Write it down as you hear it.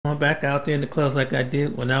going back out there in the clubs like I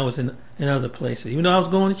did when I was in other places. Even though I was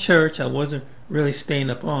going to church, I wasn't really staying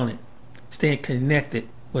up on it, staying connected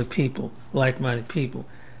with people, like-minded people.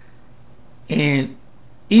 And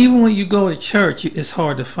even when you go to church, it's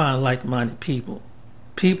hard to find like-minded people.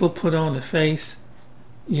 People put on the face,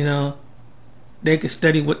 you know, they could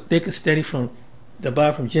study from the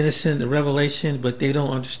Bible, from Genesis to Revelation, but they don't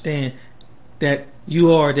understand that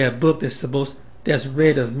you are that book that's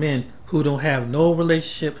read of men who don't have no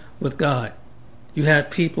relationship with God. You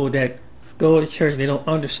have people that go to church and they don't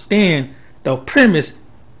understand the premise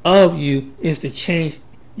of you is to change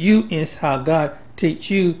you is how God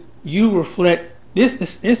teach you. You reflect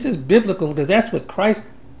this is biblical because that's what Christ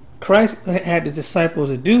had the disciples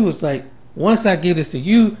to do. It's like, once I give this to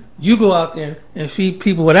you, you go out there and feed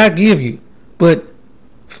people what I give you. But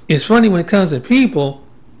it's funny when it comes to people.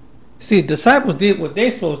 See, disciples did what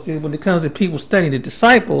they're supposed to do. When it comes to people studying the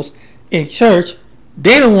disciples in church,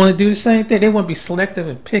 they don't want to do the same thing. They want to be selective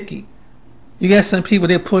and picky. You got some people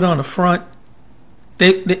they put on the front.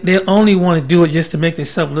 They only want to do it just to make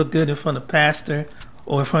themselves look good in front of pastor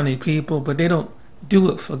or in front of people, but they don't do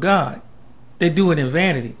it for God. They do it in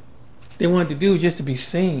vanity. They want to do it just to be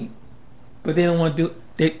seen, but they don't want to do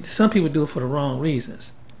it. Some people do it for the wrong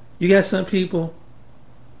reasons. You got some people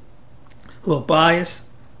who are biased,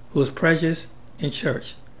 who is prejudiced in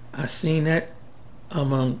church. I've seen that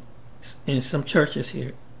in some churches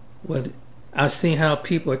here. I've seen how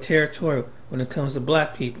people are territorial when it comes to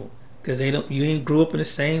black people because you ain't grew up in the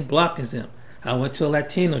same block as them. I went to a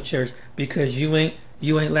Latino church because you ain't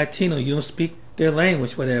Latino. You don't speak their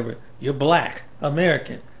language, whatever. You're black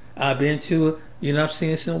American. I've been to I've seen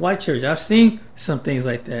this in a white church. I've seen some things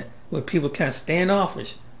like that where people kind of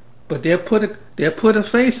standoffish, but they'll put a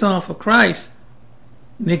face on for Christ.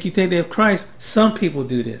 Nick, you think they have Christ? Some people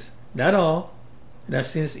do this, not all. And I've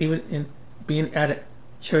seen this even in being at a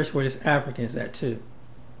church where there's Africans at too.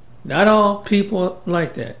 Not all people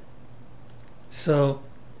like that. So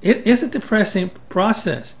it's a depressing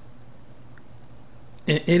process.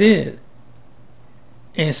 It is.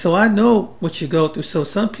 And so I know what you go through. So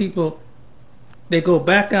some people, they go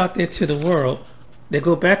back out there to the world. They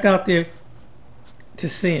go back out there to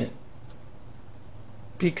sin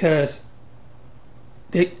because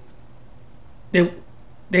they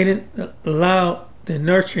didn't allow the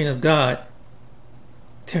nurturing of God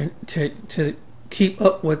to keep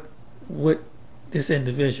up with this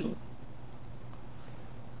individual.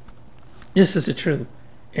 This is the truth.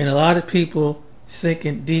 And a lot of people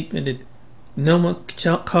sinking deep into no one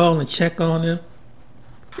call and check on them.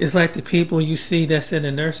 It's like the people you see that's in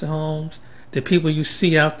the nursing homes, the people you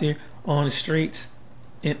see out there on the streets.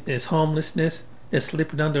 It's homelessness. They're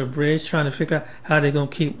slipping under a bridge trying to figure out how they're going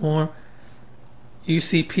to keep warm. You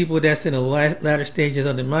see people that's in the latter stages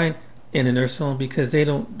of their mind in a nursing home because they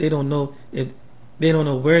don't know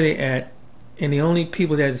where they're at, and the only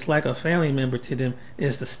people that is like a family member to them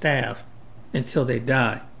is the staff until they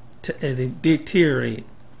die, as they deteriorate.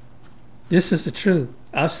 This is the truth.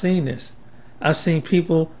 I've seen this. I've seen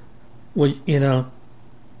people, and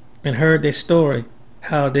heard their story,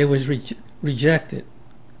 how they was rejected,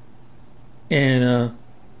 and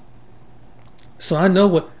so I know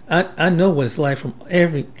what it's like from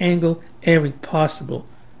every angle, every possible.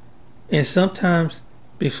 And sometimes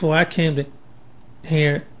before I came to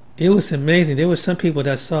here, it was amazing. There were some people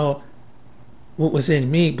that saw what was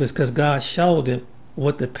in me because God showed them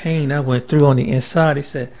what the pain I went through on the inside. He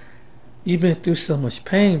said, "You've been through so much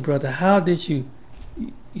pain, brother. How did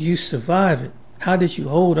you survive it? How did you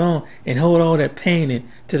hold on and hold all that pain in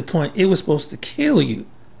to the point it was supposed to kill you?"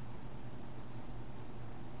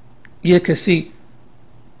 Yeah, because see,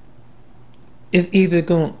 it's either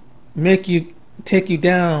going to take you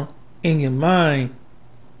down in your mind,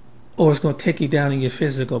 or it's going to take you down in your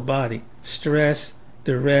physical body. Stress,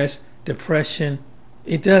 duress, depression,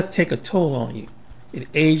 it does take a toll on you. It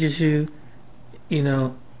ages you.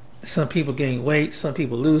 Some people gain weight, some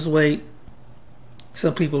people lose weight,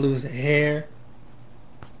 some people lose their hair,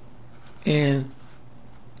 and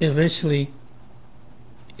eventually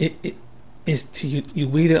it's to you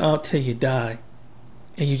weed it out till you die,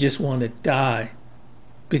 and you just want to die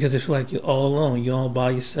because it feels like you're all alone, you're all by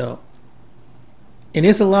yourself. And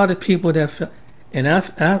there's a lot of people that feel, and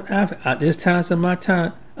there's times in my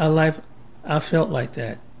life I felt like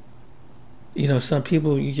that. Some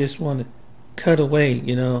people you just want to cut away,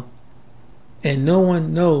 and no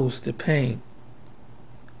one knows the pain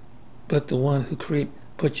but the one who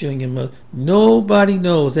put you in your mother. Nobody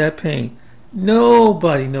knows that pain.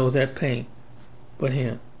 Nobody knows that pain but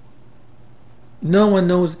him. No one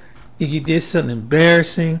knows if you did something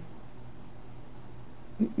embarrassing,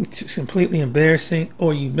 it's completely embarrassing,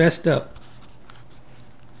 or you messed up.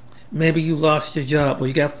 Maybe you lost your job, or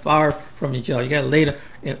you got fired from your job. You got laid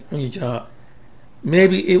on your job.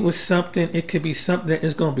 Maybe it was something. It could be something that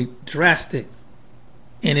is going to be drastic,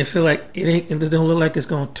 and it feel like it ain't. It don't look like it's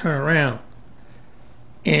going to turn around.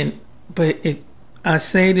 But I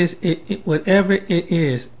say this. Whatever it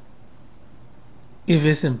is, if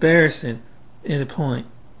it's embarrassing at a point,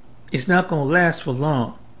 it's not going to last for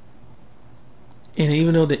long. And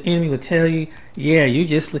even though the enemy will tell you, yeah, you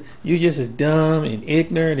just as dumb and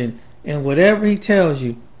ignorant and whatever he tells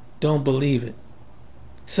you, don't believe it.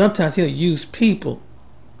 Sometimes he'll use people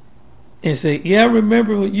and say, yeah, I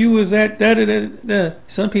remember when you was at da da da da.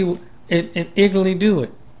 Some people and ignorantly do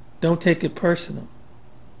it. Don't take it personal.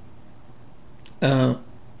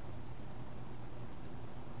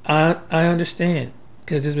 I understand,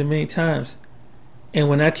 because there's been many times. And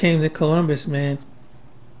when I came to Columbus, man,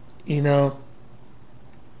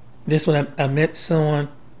 this when I met someone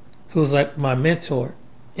who was like my mentor,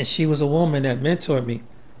 and she was a woman that mentored me,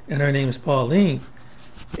 and her name is Pauline.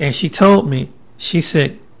 And she told me, she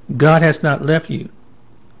said, God has not left you.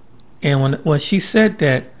 And when she said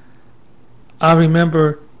that, I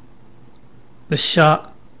remember the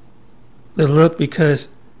shock, the look, because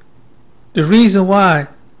the reason why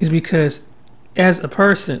is because as a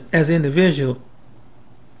person, as an individual,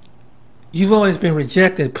 you've always been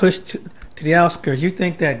rejected, pushed to the outskirts. You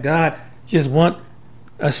think that God just want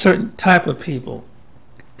a certain type of people.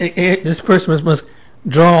 This person must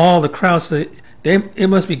draw all the crowds. So it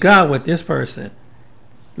must be God with this person.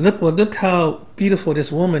 Look how beautiful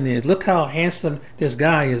this woman is. Look how handsome this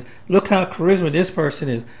guy is. Look how charismatic this person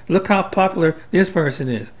is. Look how popular this person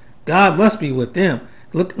is. God must be with them.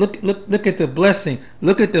 Look at the blessing.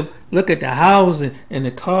 Look at the house and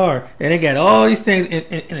the car, and they got all these things,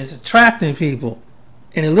 and it's attracting people,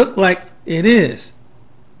 and it looked like it is.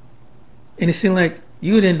 And it seemed like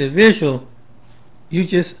you, an individual, you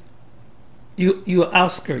an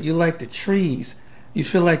outskirt. You like the trees. You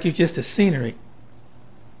feel like you're just a scenery.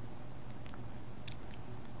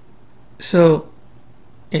 So,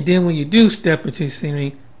 and then when you do step into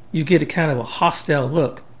scenery, you get a kind of a hostile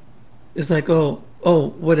look. It's like, oh,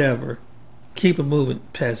 whatever. Keep it moving,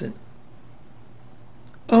 peasant.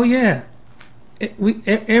 Oh yeah,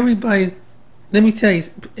 everybody. Let me tell you,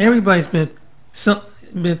 everybody's been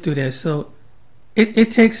through that. So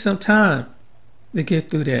it takes some time to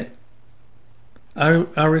get through that.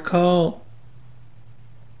 I recall,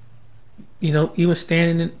 even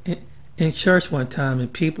standing in church one time,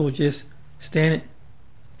 and people just standing,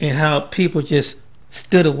 and how people just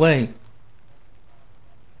stood away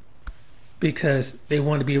because they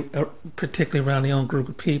wanted to be particularly around their own group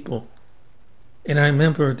of people. And I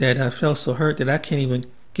remember that I felt so hurt that I can't even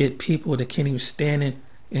get people that can't even stand in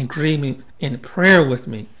agreement in prayer with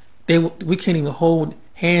me. We can't even hold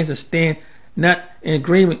hands and stand not in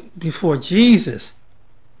agreement before Jesus,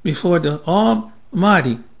 before the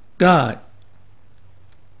Almighty God.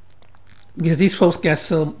 Because these folks got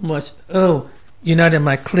so much, oh, you're not in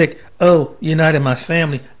my clique. Oh, you're not in my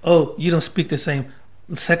family. Oh, you don't speak the same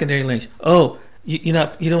secondary language. Oh, you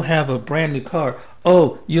don't have a brand new car.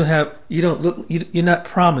 Oh, you're not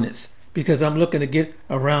prominence, because I'm looking to get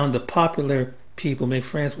around the popular people, make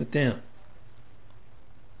friends with them.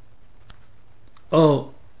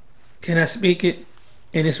 Oh, can I speak it?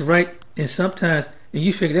 And it's right. And sometimes, and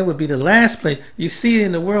you figure that would be the last place. You see it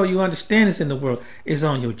in the world. You understand it's in the world. It's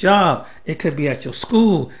on your job. It could be at your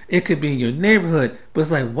school. It could be in your neighborhood. But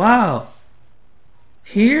it's like, wow,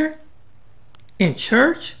 here in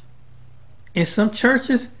church, in some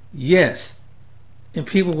churches, yes. And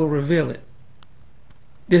people will reveal it.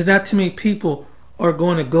 There's not too many people are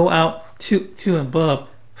going to go out to and above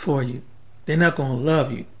for you. They're not going to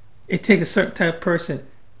love you. It takes a certain type of person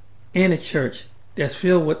in a church that's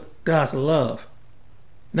filled with God's love.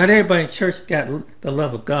 Not everybody in church got the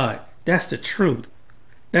love of God. That's the truth.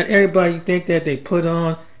 Not everybody think that they put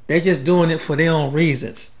on. They're just doing it for their own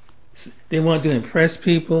reasons. They want to impress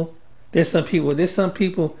people. There's some people, they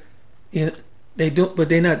do, but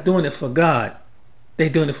they're not doing it for God. They're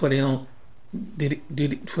doing it for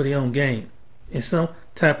their own gain.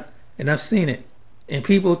 And I've seen it. And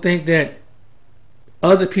people think that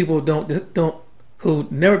other people who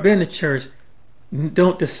never been to church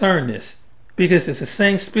don't discern this, because it's the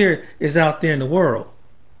same spirit is out there in the world.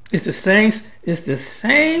 It's the same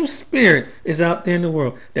spirit is out there in the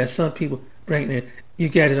world that some people bring in. You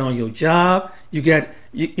got it on your job.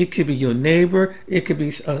 It could be your neighbor. It could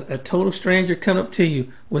be a total stranger coming up to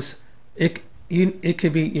you. It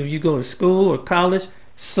could be if you go to school or college.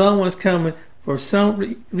 Someone's coming for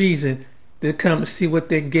some reason to come to see what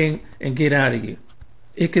they gain and get out of you.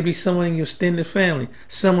 It could be someone in your extended family,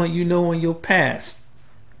 someone you know in your past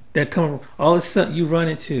that come all of a sudden you run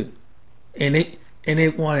into, and they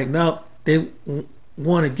want to know they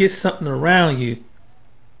want to get something around you,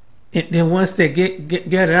 and then once they get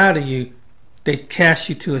it out of you, they cast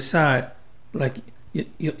you to a side like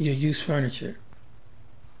your used furniture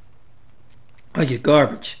or your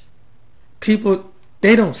garbage. People,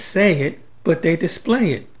 they don't say it, but they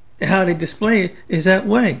display it, and how they display it is that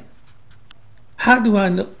way. How do I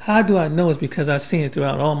know? How do I know? It's because I've seen it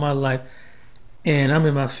throughout all my life, and I'm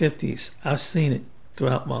in my 50s. I've seen it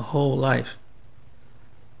throughout my whole life.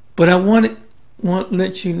 But I want to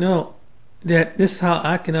let you know that this is how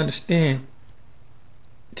I can understand,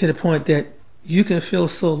 to the point that you can feel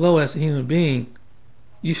so low as a human being,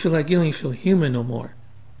 you feel like you don't even feel human no more.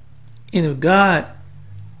 And if God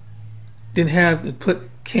didn't have to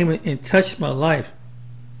came in and touched my life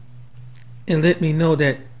and let me know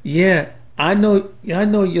that, yeah, I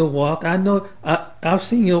know your walk. I know I've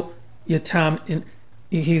seen your time, and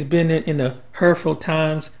he's been in the hurtful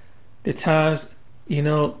times, the times,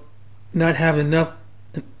 not having enough,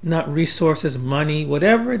 not resources, money,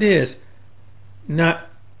 whatever it is, not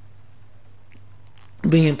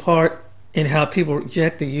being part in how people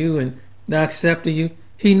rejected you and not accepted you.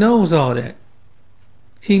 He knows all that.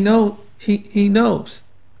 He knows.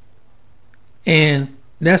 And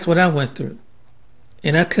that's what I went through.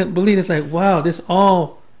 And I couldn't believe it. It's like, wow, this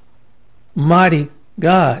almighty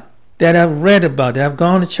God that I've read about, that I've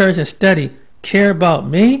gone to church and studied, care about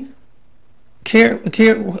me? Care,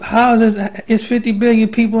 how is this? It's 50 billion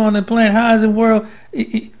people on the planet. How is the world?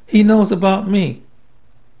 He knows about me.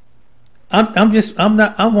 I'm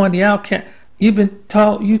one of the outcasts. You've been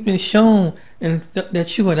taught, you've been shown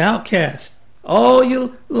that you're an outcast. All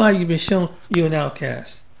your life you've been shown you're an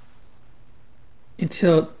outcast.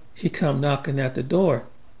 Until he come knocking at the door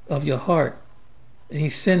of your heart, and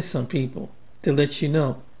he sends some people to let you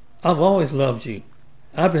know, I've always loved you.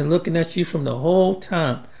 I've been looking at you from the whole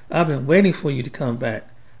time. I've been waiting for you to come back.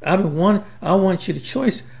 I want you the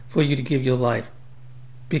choice for you to give your life,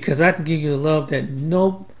 because I can give you the love that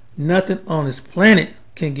nothing on this planet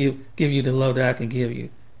can give you, the love that I can give you.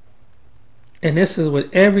 And this is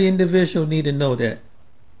what every individual need to know, that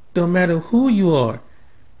don't matter who you are,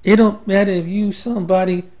 it don't matter if you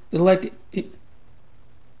somebody like it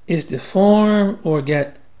is deformed or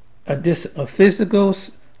got a physical,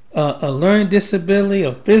 a learning disability,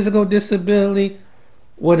 or physical disability,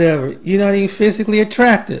 whatever. You're not even physically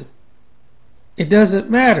attractive. It doesn't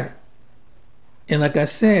matter. And like I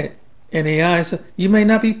said, in the eyes, you may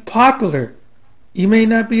not be popular. You may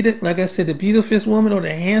not be like I said, the beautifulest woman or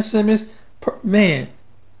the handsomest man.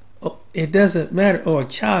 It doesn't matter. Or a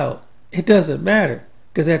child. It doesn't matter.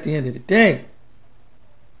 Because at the end of the day,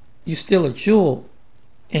 you're still a jewel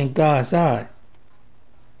in God's eye.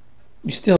 You still